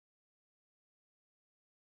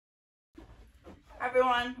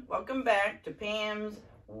everyone, welcome back to Pam's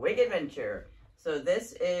Wig Adventure. So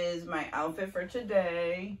this is my outfit for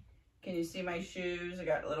today. Can you see my shoes? I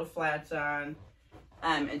got little flats on.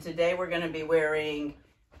 And today we're going to be wearing,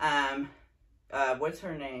 what's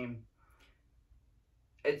her name?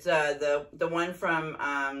 It's the one from,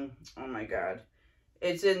 oh my god.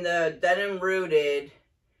 It's in the Denim Rooted.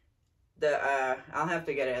 I'll have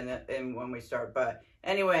to get it in when we start, but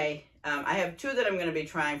anyway, I have two that I'm going to be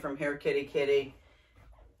trying from Hair Kitty Kitty.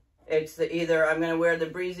 It's either I'm going to wear the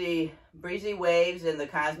breezy waves in the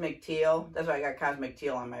cosmic teal. That's why I got cosmic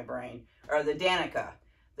teal on my brain. Or the Danica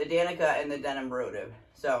and the Denim Rooted.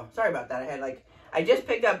 So sorry about that. I just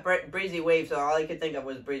picked up breezy waves, so all I could think of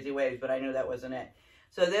was breezy waves, but I knew that wasn't it.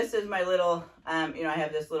 So this is my little, I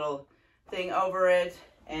have this little thing over it,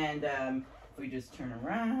 and we just turn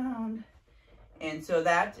around. And so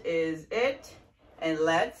that is it. And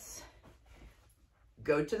let's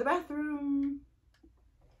go to the bathroom.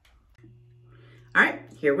 All right,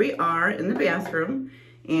 here we are in the bathroom.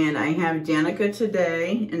 And I have Danica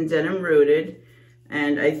today in Denim Rooted.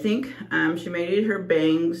 And I think she may need her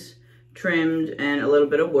bangs trimmed and a little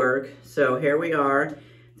bit of work. So here we are.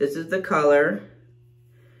 This is the color.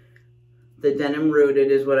 The Denim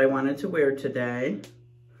Rooted is what I wanted to wear today.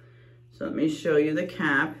 So let me show you the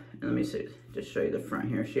cap. And let me see, just show you the front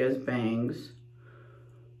here. She has bangs.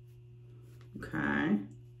 Okay.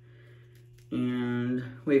 And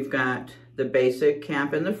we've got the basic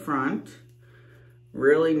cap in the front.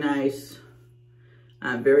 Really nice,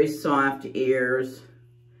 very soft ears.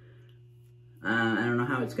 I don't know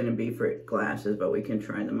how it's going to be for glasses, but we can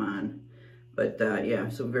try them on. But yeah,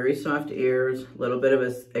 so very soft ears, a little bit of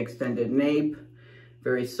an extended nape,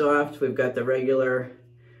 very soft. We've got the regular,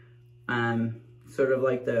 sort of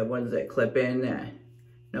like the ones that clip in that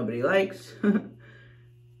nobody likes.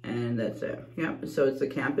 And that's it. Yep, so the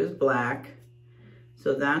cap is black.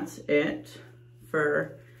 So that's it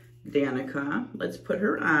for Danica. Let's put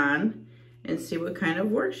her on and see what kind of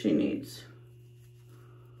work she needs.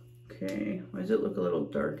 Okay, why does it look a little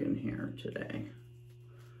dark in here today?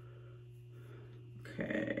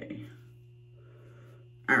 Okay.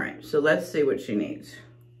 All right, so let's see what she needs.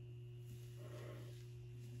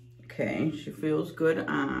 Okay, she feels good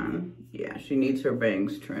on. Yeah, she needs her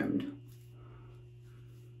bangs trimmed.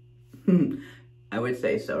 I would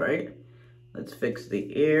say so, right? Let's fix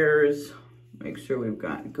the ears. Make sure we've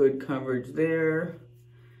got good coverage there.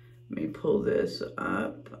 Let me pull this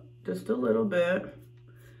up just a little bit.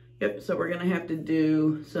 Yep, so we're gonna have to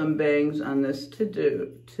do some bangs on this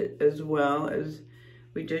as well as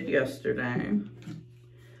we did yesterday.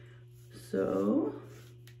 So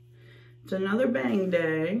it's another bang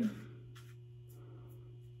day.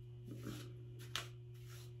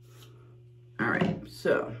 All right,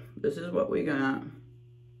 so this is what we got.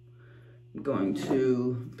 I'm going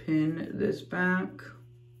to pin this back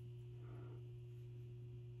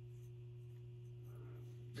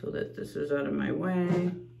so that this is out of my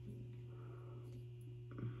way.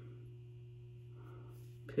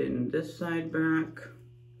 Pin this side back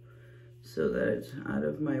so that it's out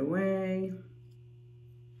of my way.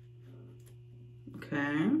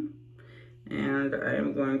 Okay, and I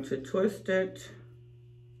am going to twist it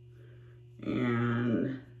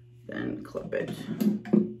and then clip it.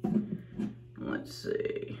 Let's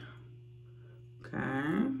see.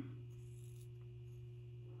 Okay.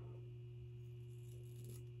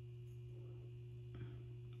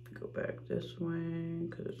 Go back this way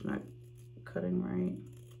because it's not cutting right.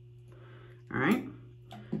 All right.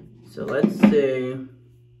 So let's see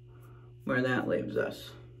where that leaves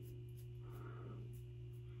us.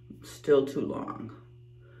 Still too long.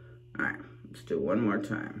 All right. Let's do one more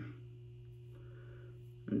time.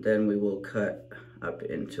 And then we will cut up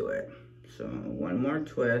into it. So one more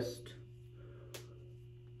twist.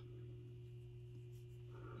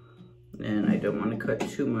 And I don't want to cut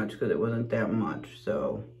too much because it wasn't that much.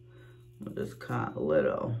 So we'll just cut a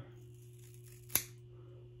little.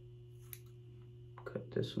 Cut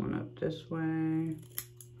this one up this way.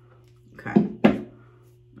 Okay.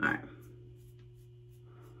 All right.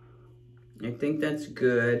 I think that's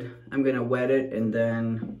good. I'm going to wet it and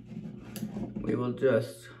then we will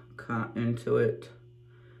just cut into it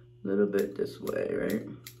a little bit this way, right?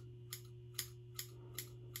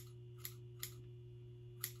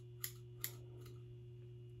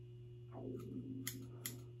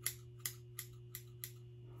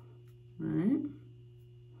 All right.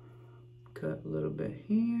 Cut a little bit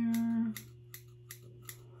here.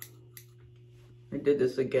 I did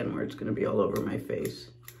this again where it's going to be all over my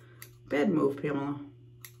face. Bad move, Pamela.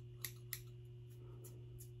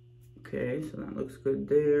 Okay, so that looks good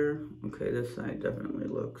there. Okay, this side definitely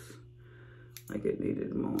looks like it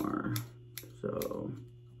needed more. So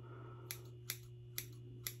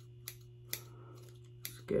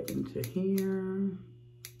let's get into here.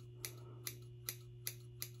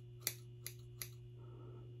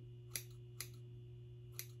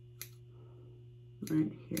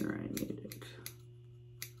 Right here I need it.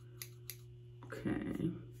 Okay.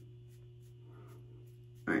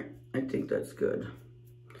 All right, I think that's good.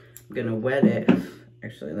 I'm gonna wet it.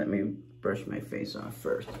 Actually, let me brush my face off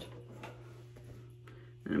first.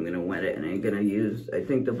 And I'm gonna wet it, and I'm gonna use, I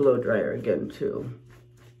think, the blow dryer again too.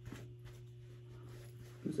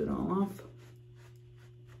 Is it all off?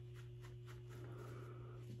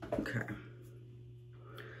 Okay.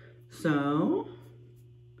 So,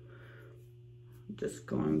 I'm just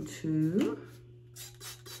going to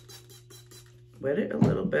wet it a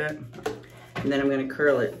little bit, and then I'm gonna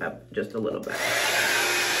curl it up just a little bit.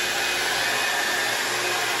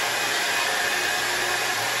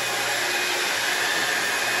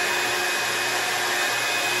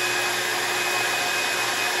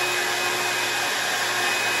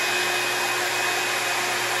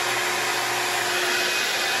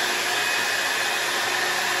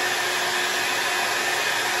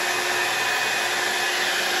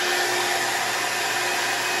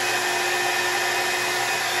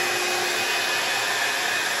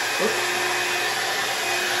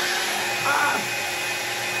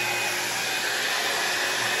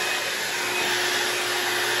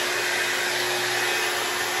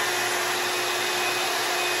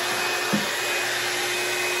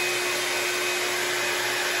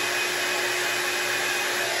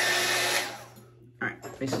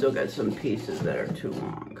 I still got some pieces that are too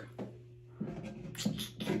long.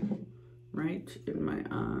 Right in my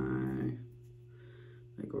eye,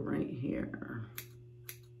 like right here.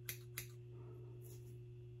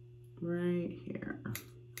 Right here.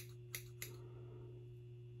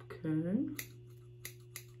 Okay.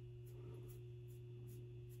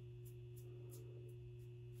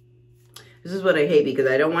 This is what I hate because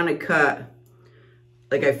I don't want to cut.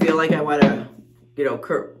 Like I feel like I want to, you know,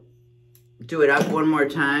 do it up one more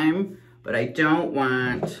time, but I don't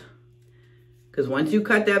want, because once you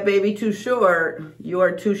cut that baby too short, you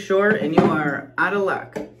are too short and you are out of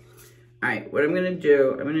luck. All right, what I'm gonna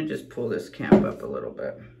do, I'm gonna just pull this cap up a little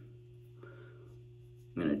bit.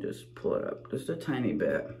 I'm gonna just pull it up just a tiny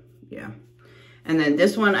bit, yeah. And then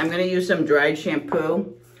this one, I'm gonna use some dried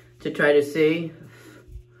shampoo to try to see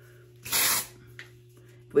if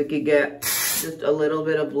we could get just a little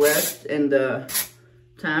bit of lift in the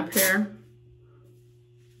top here,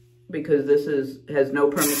 because this has no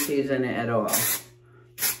permatease in it at all.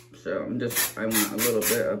 So I want a little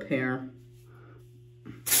bit up here.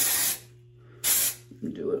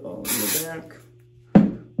 Do it all in the back.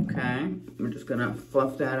 Okay, I'm just gonna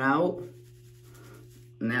fluff that out.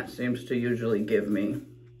 And that seems to usually give me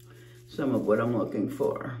some of what I'm looking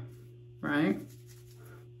for, right?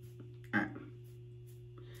 All right.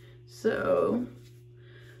 So,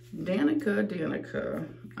 Danica,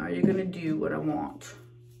 are you gonna do what I want?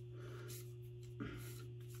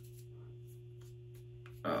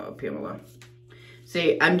 Oh, Pamela.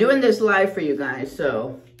 See, I'm doing this live for you guys,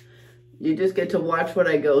 so you just get to watch what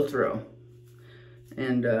I go through.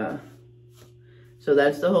 And so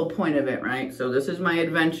that's the whole point of it, right? So this is my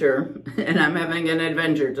adventure, and I'm having an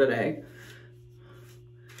adventure today.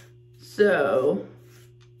 So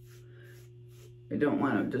I don't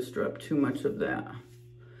want to disrupt too much of that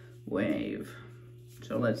wave.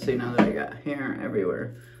 So let's see, now that I got hair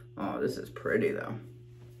everywhere. Oh, this is pretty though.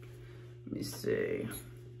 Let me see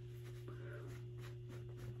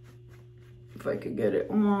if I could get it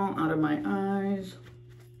all out of my eyes.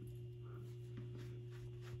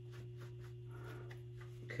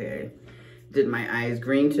 Okay, did my eyes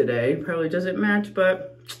green today. Probably doesn't match,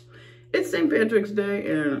 but it's St. Patrick's Day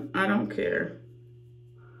and I don't care.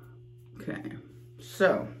 Okay,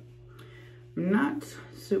 so I'm not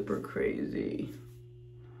super crazy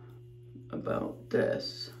about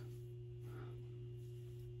this,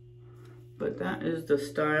 but that is the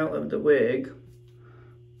style of the wig.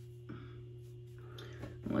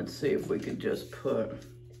 Let's see if we could just put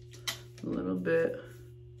a little bit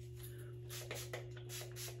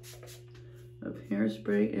of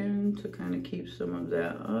hairspray in to kind of keep some of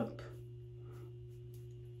that up.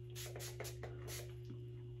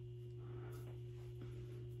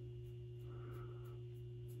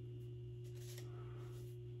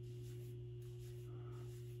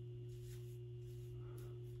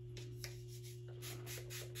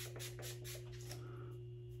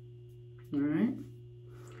 All right,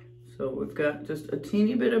 so we've got just a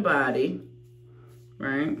teeny bit of body,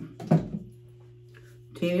 right?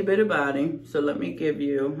 teeny bit of body. So let me give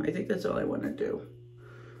you, I think that's all I want to do.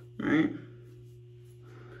 All right.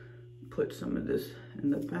 Put some of this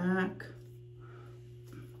in the back.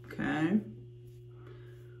 Okay.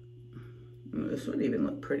 This would even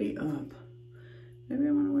look pretty up. Maybe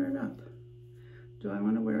I want to wear it up. Do I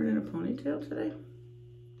want to wear it in a ponytail today?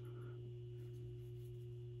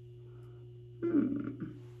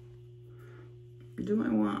 Do I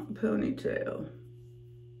want ponytail?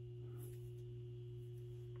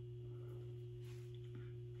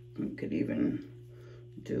 I could even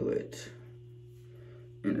do it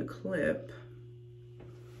in a clip.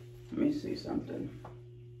 Let me see something.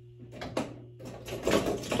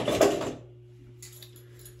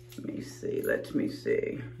 Let me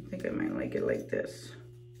see. I think I might like it like this.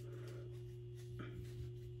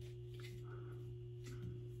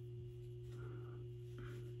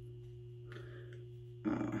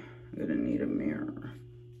 I'm gonna need a mirror.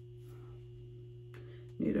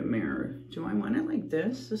 Need a mirror. Do I want it like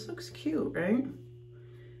this? This looks cute, right?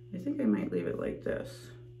 I think I might leave it like this.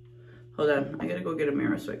 Hold on, I gotta go get a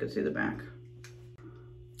mirror so I can see the back.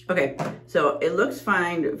 Okay, so it looks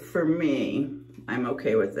fine for me. I'm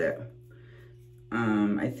okay with it.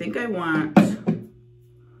 I think I want, all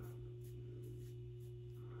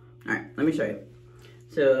right, let me show you.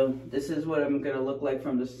 So this is what I'm gonna look like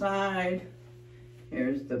from the side.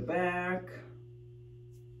 Here's the back.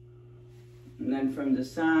 And then from the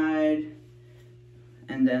side,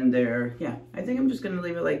 and then there, yeah, I think I'm just gonna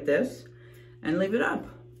leave it like this and leave it up.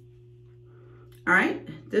 All right,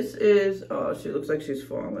 this is, oh, she looks like she's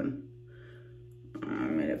fallen. I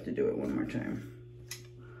might have to do it one more time.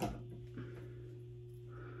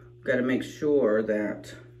 Got to make sure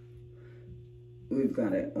that we've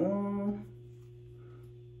got it all.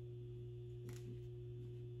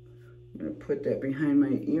 I'm going to put that behind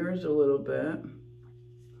my ears a little bit.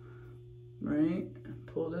 Right?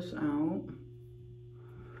 Pull this out.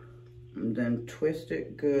 And then twist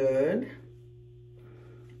it good.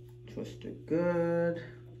 Twist it good.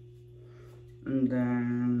 And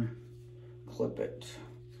then clip it.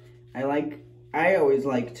 I always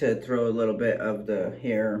like to throw a little bit of the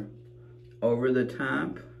hair over the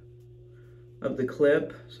top of the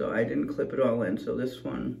clip, so I didn't clip it all in. So this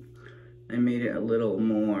one, I made it a little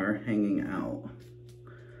more hanging out.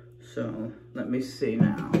 So let me see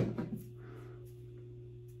now.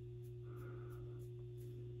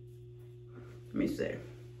 Let me see.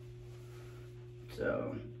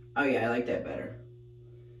 So, oh yeah, I like that better.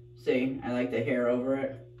 See, I like the hair over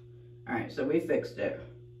it. All right, so we fixed it.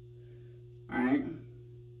 All right.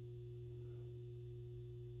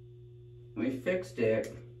 We fixed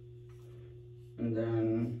it. And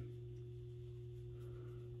then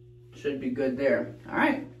should be good there. All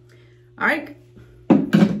right. All right.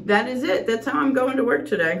 That is it. That's how I'm going to work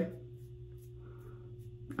today.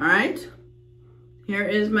 All right. Here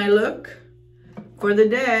is my look for the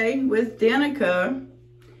day with Danica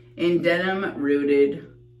in Denim Rooted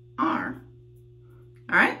R.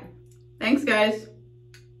 All right. Thanks, guys.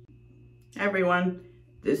 Everyone,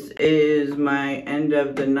 this is my end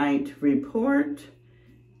of the night report,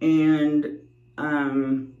 and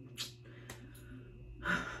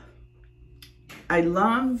I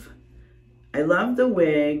love the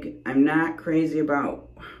wig. I'm not crazy about,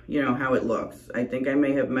 you know, how it looks. I think I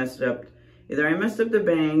may have messed up, either I messed up the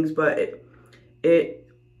bangs, but it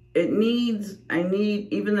needs, I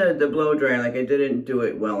need, even the blow dryer, like I didn't do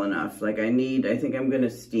it well enough. Like I think I'm gonna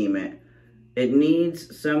steam it. It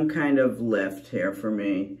needs some kind of lift here for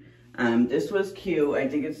me. This was cute. I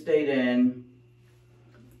think it stayed in.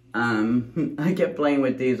 I kept playing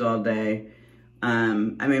with these all day. I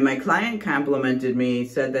mean, my client complimented me,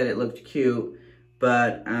 said that it looked cute,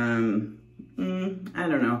 but I don't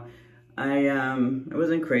know. I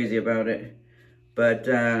wasn't crazy about it. But,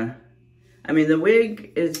 I mean, the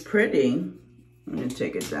wig is pretty. I'm gonna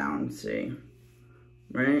take it down and see,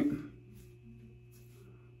 right?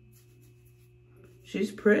 She's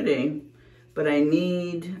pretty, but I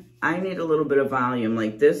need a little bit of volume.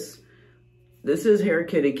 Like this is Hair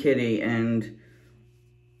Kitty Kitty, and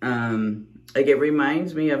like it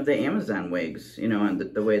reminds me of the Amazon wigs, you know, on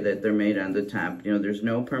the way that they're made on the top. You know, there's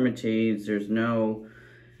no permatease, there's no,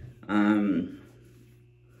 I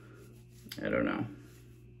don't know.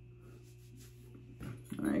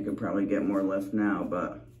 I could probably get more lift now,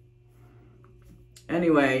 but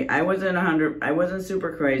anyway, I wasn't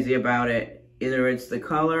super crazy about it. Either it's the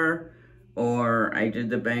color, or I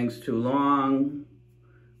did the bangs too long.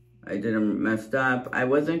 I did them messed up. I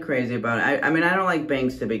wasn't crazy about it. I mean, I don't like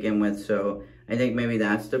bangs to begin with, so I think maybe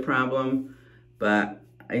that's the problem. But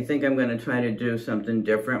I think I'm gonna try to do something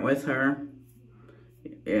different with her.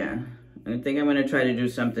 Yeah, I think I'm gonna try to do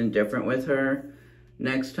something different with her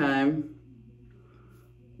next time.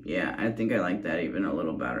 Yeah, I think I like that even a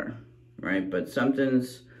little better, right? But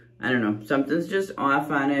something's, I don't know, something's just off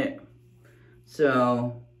on it.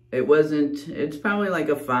 So it wasn't, it's probably like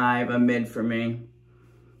a 5, a mid for me.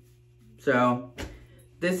 So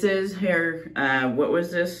this is hair, what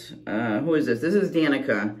was this? Who is this? This is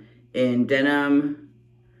Danica in Denim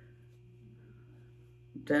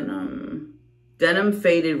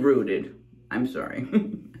Faded Rooted. I'm sorry,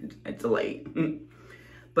 it's late.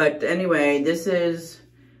 But anyway, this is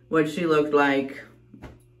what she looked like.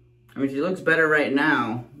 I mean, she looks better right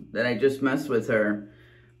now that I just messed with her.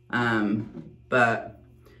 But,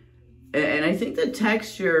 and I think the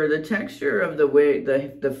texture of the wig,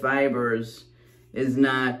 the fibers is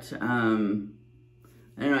not, I don't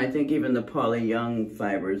know, I think even the Polly Young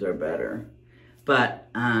fibers are better. But,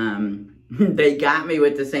 they got me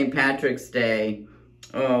with the St. Patrick's Day.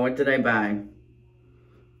 Oh, what did I buy?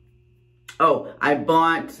 Oh, I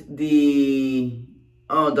bought the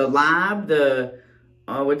lob,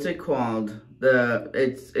 what's it called?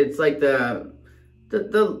 It's like the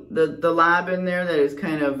lob in there that is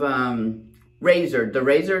kind of razored, the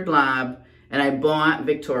razored lob, and I bought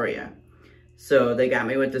Victoria. So they got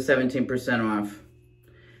me with the 17% off.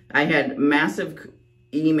 I had massive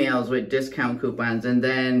emails with discount coupons, and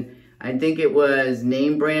then I think it was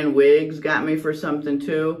name brand wigs got me for something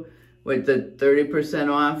too with the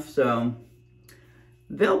 30% off. So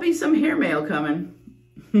there'll be some hair mail coming.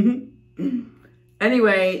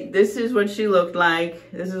 Anyway, this is what she looked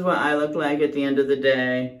like. This is what I look like at the end of the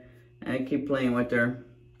day. I keep playing with her.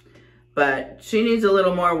 But she needs a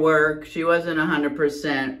little more work. She wasn't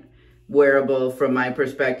 100% wearable from my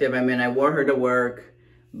perspective. I mean, I wore her to work,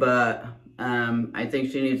 but I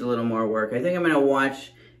think she needs a little more work. I think I'm going to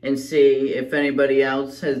watch and see if anybody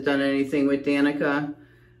else has done anything with Danica.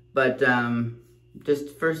 But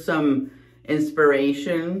just for some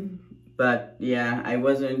inspiration. But yeah, I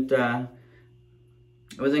wasn't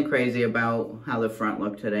crazy about how the front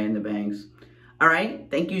looked today in the bangs. All right,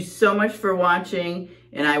 thank you so much for watching,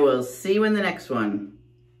 and I will see you in the next one.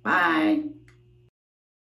 Bye.